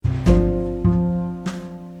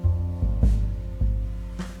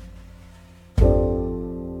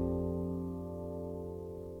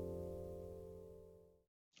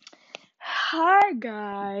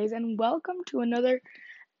guys, and welcome to another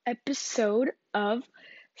episode of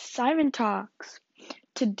Simon Talks.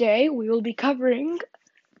 Today, we will be covering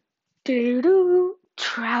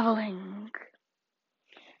traveling.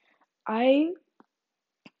 I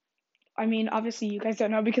mean, obviously, you guys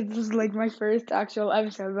don't know because this is like my first actual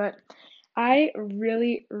episode, but I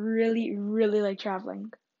really, really, really like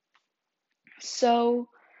traveling. So,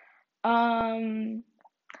 um,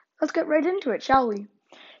 let's get right into it, shall we?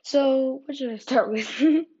 So, what should I start with?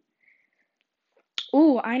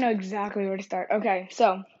 Ooh, I know exactly where to start. Okay,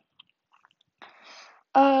 so,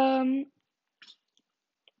 um,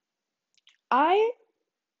 I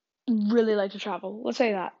really like to travel. Let's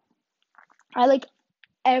say that. I like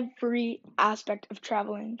every aspect of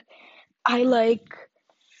traveling. I like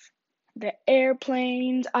the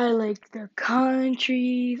airplanes, I like the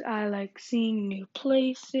countries, I like seeing new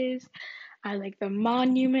places, I like the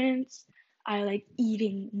monuments, I like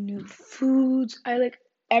eating new foods. I like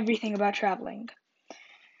everything about traveling.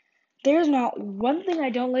 There's not one thing I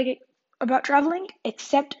don't about traveling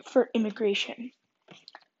except for immigration.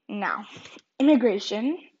 Now,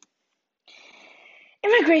 immigration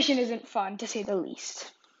immigration isn't fun to say the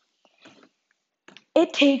least.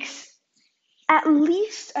 It takes at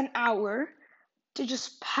least an hour to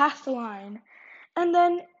just pass the line. And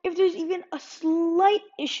then, if there's even a slight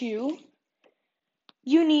issue,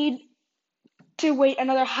 you need to wait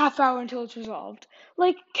another half hour until it's resolved.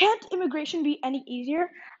 Like, can't immigration be any easier?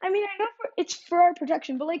 I mean, I know it's for our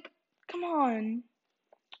protection, but like, come on.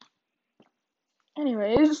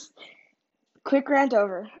 Anyways, quick rant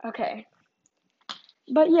over. Okay.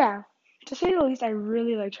 But yeah, to say the least, I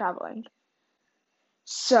really like traveling.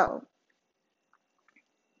 So,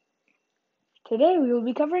 today we will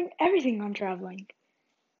be covering everything on traveling.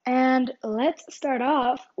 And let's start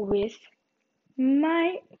off with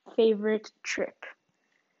my favorite trip.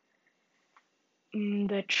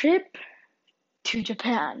 The trip to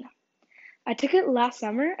Japan. I took it last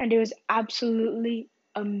summer and it was absolutely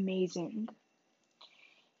amazing.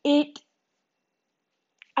 It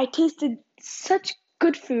I tasted such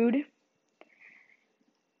good food.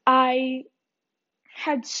 I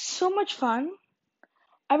had so much fun.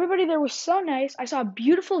 Everybody there was so nice. I saw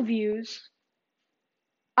beautiful views.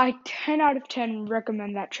 I 10 out of 10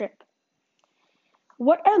 recommend that trip.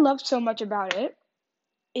 What I loved so much about it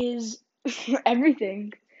is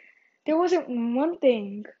everything. There wasn't one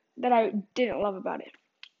thing that I didn't love about it.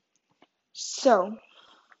 So,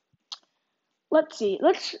 let's see.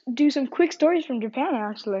 Let's do some quick stories from Japan,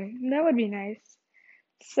 actually. That would be nice.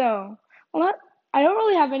 So, well, I don't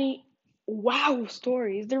really have any wow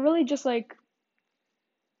stories. They're really just like,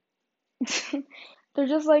 they're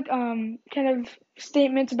just like, kind of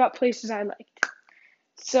statements about places I liked.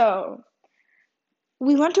 So,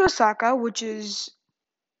 we went to Osaka, which is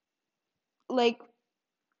like,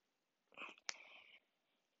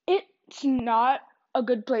 it's not a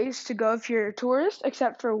good place to go if you're a tourist,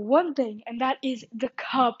 except for one thing, and that is the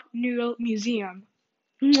Cup Noodle Museum.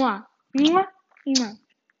 Mwah, mwah, mwah.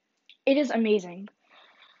 It is amazing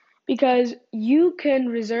because you can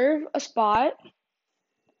reserve a spot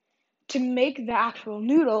to make the actual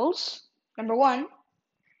noodles, number one.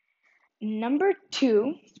 Number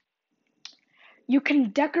two, you can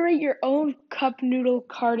decorate your own cup noodle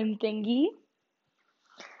carton thingy.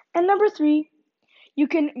 And number three, you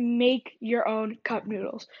can make your own cup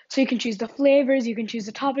noodles. So you can choose the flavors, you can choose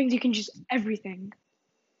the toppings, you can choose everything.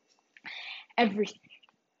 Everything.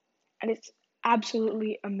 And it's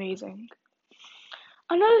absolutely amazing.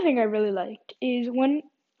 Another thing I really liked is when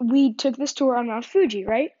we took this tour on Mount Fuji,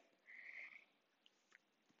 right?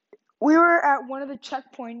 We were at one of the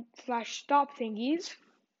checkpoint / stop thingies,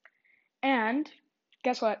 and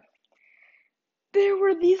guess what? There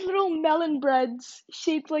were these little melon breads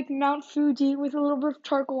shaped like Mount Fuji with a little bit of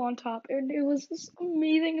charcoal on top, and it was just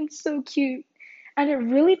amazing and so cute. And it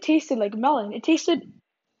really tasted like melon. It tasted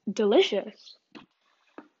delicious.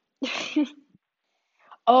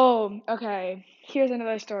 Oh, okay. Here's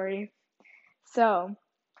another story. So,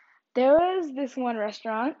 there was this one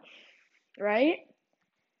restaurant, right,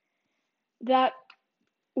 that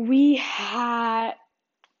we had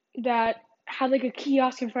that had like a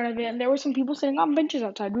kiosk in front of it, and there were some people sitting on benches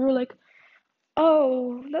outside. We were like,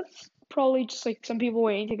 oh, that's probably just like some people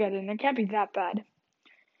waiting to get in. It can't be that bad.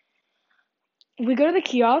 We go to the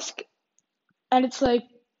kiosk, and it's like,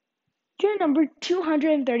 you're number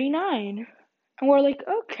 239. And we're like,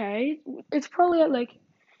 okay, it's probably at like,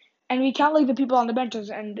 and we count like the people on the benches,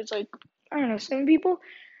 and it's like, I don't know, 7 people,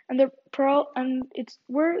 and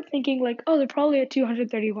we're thinking like, oh, they're probably at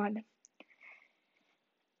 231.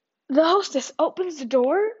 The hostess opens the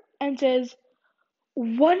door and says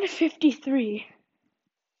 153.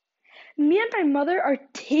 Me and my mother are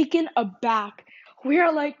taken aback. We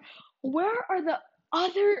are like, where are the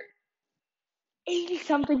other 80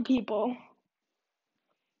 something people?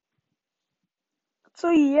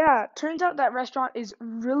 So yeah, turns out that restaurant is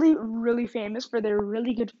really, really famous for their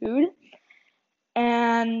really good food.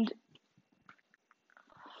 And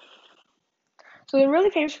so they're really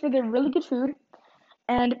famous for their really good food.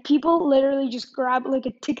 And people literally just grab like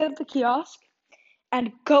a ticket at the kiosk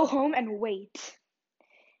and go home and wait.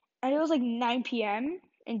 And it was like 9 p.m.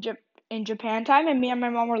 in Japan time, and me and my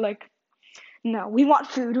mom were like, "No, we want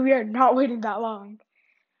food. We are not waiting that long."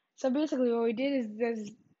 So basically, what we did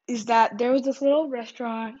is that there was this little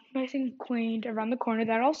restaurant, nice and quaint, around the corner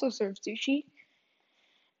that also served sushi,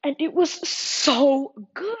 and it was so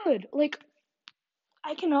good. Like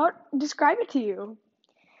I cannot describe it to you,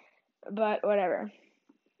 but whatever.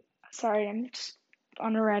 Sorry, I'm just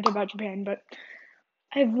on a rant about Japan, but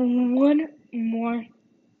I have one more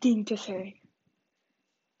thing to say.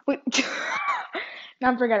 Wait, now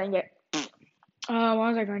I'm forgetting it. What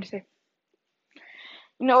was I going to say?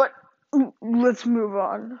 You know what? Let's move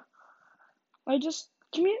on. I just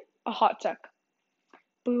give me a hot sec.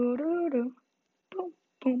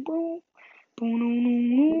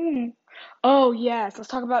 Oh yes, let's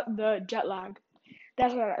talk about the jet lag.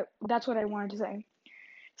 That's what I wanted to say.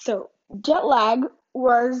 So jet lag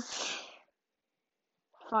was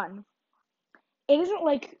fun. It isn't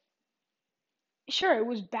like sure it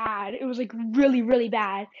was bad. It was like really really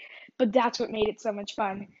bad, but that's what made it so much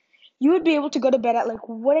fun. You would be able to go to bed at like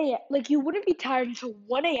 1 a.m. Like you wouldn't be tired until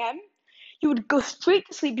 1 a.m. You would go straight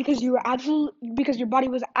to sleep because your body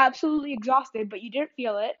was absolutely exhausted, but you didn't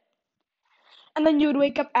feel it. And then you would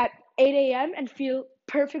wake up at 8 a.m. and feel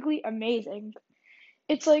perfectly amazing.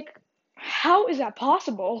 It's like, how is that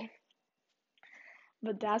possible?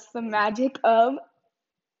 But that's the magic of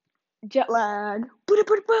jet lag.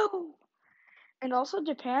 And also,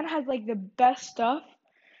 Japan has like the best stuff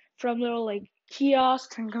from little like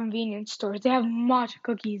kiosks and convenience stores. They have matcha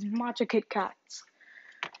cookies, matcha Kit Kats,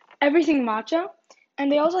 everything matcha.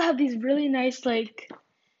 And they also have these really nice like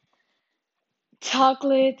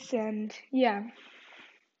chocolates and yeah.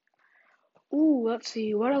 Ooh, let's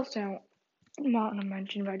see, what else do I want to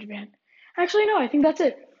mention about Japan? Actually, no, I think that's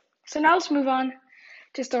it. So now let's move on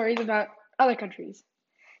to stories about other countries.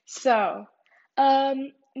 So,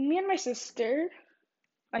 me and my sister,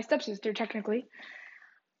 my stepsister technically,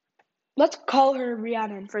 let's call her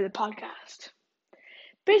Rhiannon for the podcast.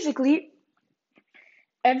 Basically,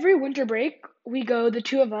 every winter break, we go, the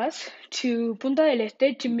two of us, to Punta del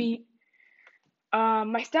Este to meet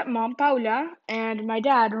my stepmom, Paula, and my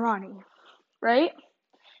dad, Ronnie, right?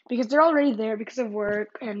 Because they're already there because of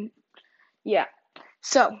work and yeah.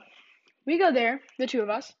 So, we go there, the two of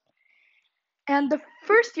us, and the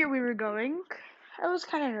first year we were going, I was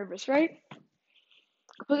kind of nervous, right?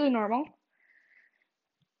 Completely normal.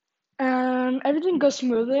 Everything goes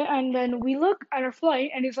smoothly, and then we look at our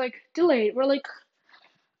flight, and it's like delayed. We're like,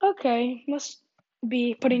 okay, must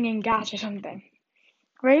be putting in gas or something,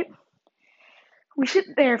 right? We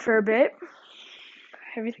sit there for a bit,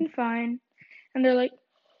 everything fine, and they're like,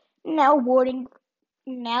 now boarding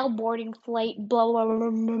flight, blah blah blah blah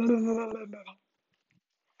blah blah blah.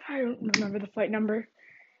 I don't remember the flight number.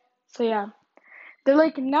 So yeah, they're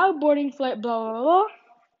like, now boarding flight, blah blah blah,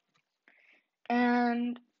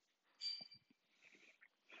 and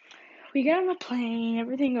we get on the plane,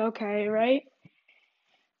 everything okay, right?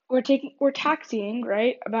 We're taxiing,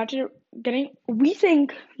 right? We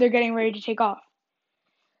think they're getting ready to take off.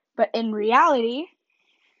 But in reality,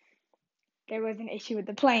 there was an issue with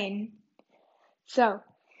the plane. So,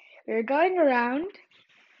 we were going around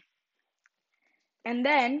and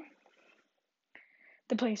then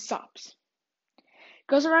the plane stops.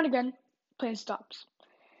 Goes around again, plane stops.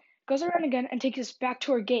 Goes around again and takes us back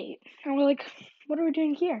to our gate. And we're like, what are we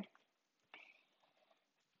doing here?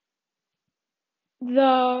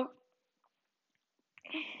 The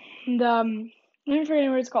I'm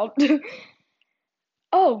forgetting what it's called.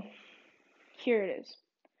 Oh, here it is.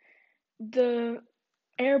 The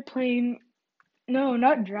airplane no,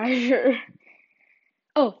 not driver.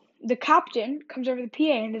 Oh, the captain comes over the PA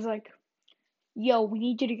and is like, yo, we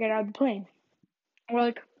need you to get out of the plane. And we're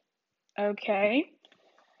like, okay.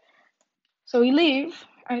 So we leave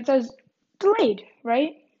and it says delayed,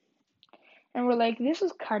 right? And we're like, this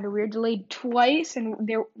is kind of weird. Delayed twice, and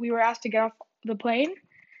we were asked to get off the plane.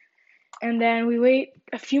 And then we wait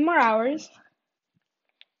a few more hours.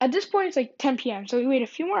 At this point, it's like 10 p.m. So we wait a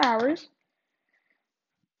few more hours.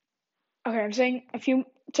 Okay, I'm saying a few.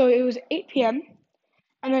 So it was 8 p.m.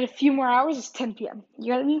 And then a few more hours is 10 p.m.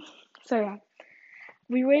 You got me? So yeah.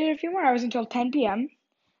 We waited a few more hours until 10 p.m.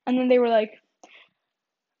 And then they were like,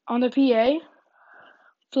 on the PA,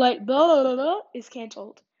 flight blah blah blah, blah is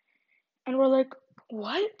canceled. And we're like,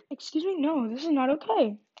 what? Excuse me? No, this is not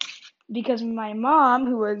okay. Because my mom,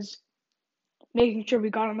 who was making sure we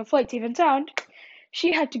got on the flight safe and sound,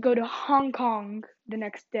 she had to go to Hong Kong the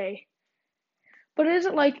next day. But it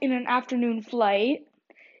isn't like in an afternoon flight.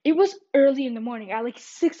 It was early in the morning at like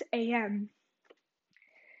 6 a.m.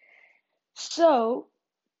 So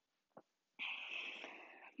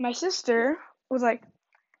my sister was like,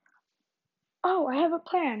 oh, I have a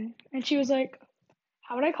plan. And she was like,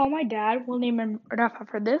 how would I call my dad? We'll name him Rafa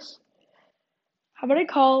for this. How about I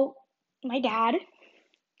call my dad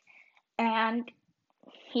and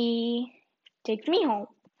he takes me home?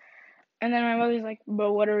 And then my mother's like,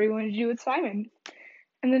 but what are we going to do with Simon?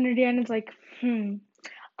 And then Deanna's like,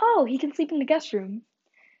 oh, he can sleep in the guest room.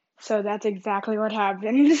 So that's exactly what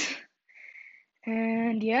happened.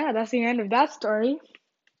 And yeah, that's the end of that story.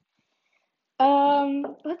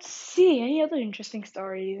 Let's see. Any other interesting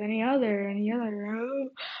stories? Any other?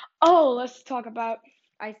 Oh, let's talk about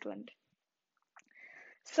Iceland.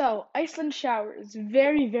 So, Iceland showers,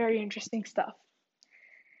 very, very interesting stuff.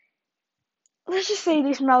 Let's just say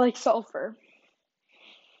they smell like sulfur.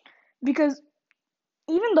 Because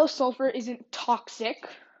even though sulfur isn't toxic,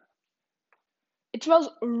 it smells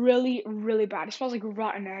really, really bad. It smells like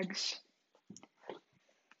rotten eggs.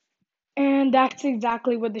 And that's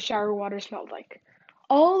exactly what the shower water smelled like.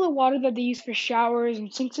 All the water that they use for showers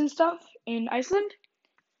and sinks and stuff in Iceland,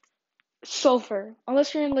 sulfur.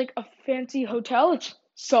 Unless you're in like a fancy hotel, it's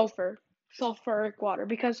sulfur. Sulfuric water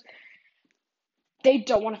because they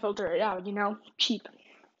don't want to filter it out, cheap.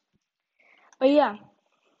 But yeah,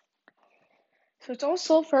 so it's all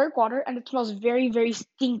sulfuric water and it smells very, very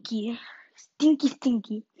stinky. Stinky,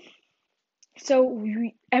 stinky. So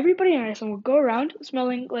everybody in Iceland would go around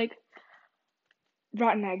smelling like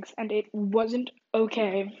rotten eggs and it wasn't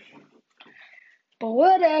okay. But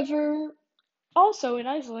whatever. Also in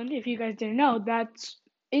Iceland, if you guys didn't know,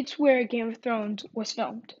 it's where Game of Thrones was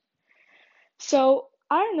filmed. So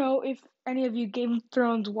I don't know if any of you Game of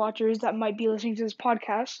Thrones watchers that might be listening to this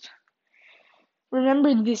podcast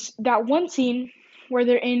remember that one scene where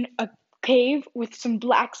they're in a cave with some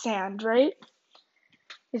black sand, right?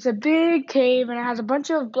 It's a big cave and it has a bunch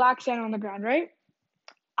of black sand on the ground, right?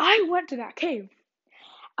 I went to that cave.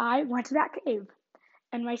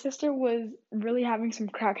 And my sister was really having some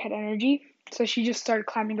crackhead energy, so she just started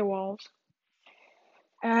climbing the walls.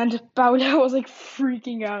 And Paula was like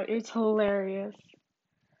freaking out. It's hilarious.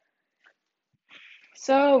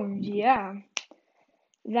 So, yeah,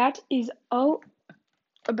 that is all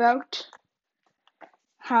about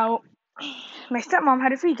how my stepmom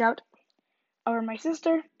had a freak out over my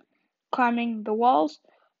sister climbing the walls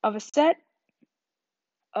of a set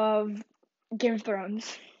of Game of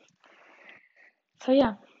Thrones. So,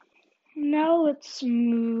 yeah, now let's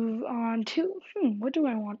move on to. What do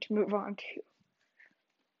I want to move on to?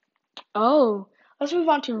 Oh, let's move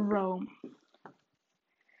on to Rome.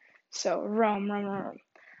 So, Rome.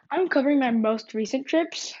 I'm covering my most recent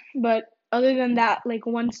trips, but other than that, like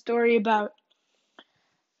one story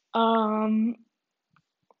um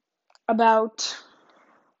about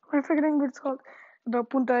I'm forgetting what it's called, about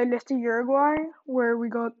Punta del Este, Uruguay,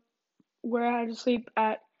 where I had to sleep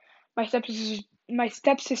at my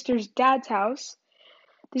stepsister's dad's house.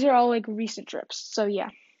 These are all like recent trips. So yeah.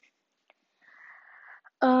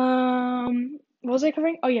 What was I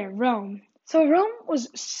covering? Oh yeah, Rome. So Rome was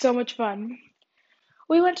so much fun.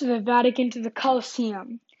 We went to the Vatican, to the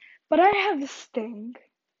Colosseum. But I have this thing.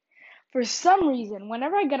 For some reason,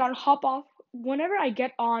 whenever I get on hop off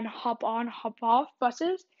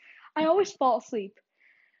buses, I always fall asleep.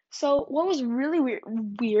 So what was really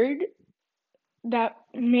weird that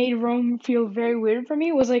made Rome feel very weird for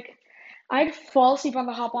me was like I'd fall asleep on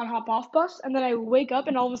the hop on hop off bus and then I wake up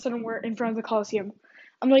and all of a sudden we're in front of the Colosseum.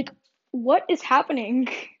 I'm like, what is happening?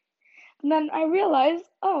 And then I realized,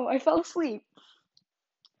 oh, I fell asleep.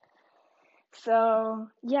 So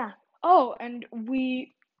yeah. Oh, and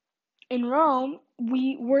we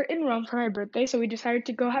were in Rome for my birthday, so we decided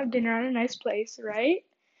to go have dinner at a nice place, right?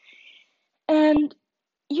 And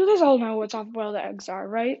you guys all know what soft boiled eggs are,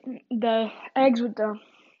 right? The eggs with the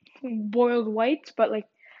boiled whites, but like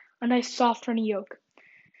a nice soft runny yolk.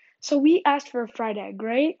 So we asked for a fried egg,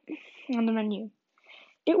 right? On the menu.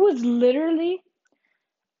 It was literally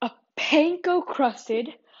a panko crusted,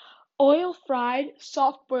 oil fried,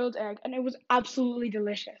 soft boiled egg, and it was absolutely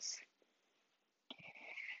delicious.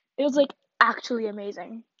 It was like actually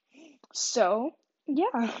amazing. So,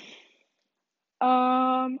 yeah.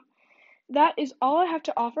 Um, that is all I have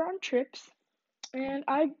to offer on trips. And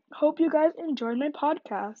I hope you guys enjoyed my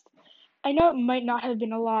podcast. I know it might not have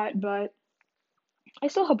been a lot, but I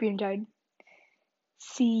still hope you enjoyed.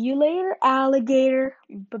 See you later, alligator.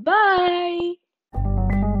 Bye-bye.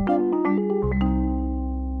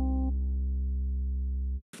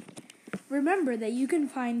 Remember that you can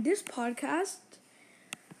find this podcast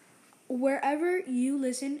wherever you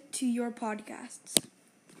listen to your podcasts.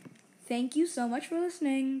 Thank you so much for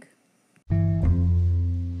listening.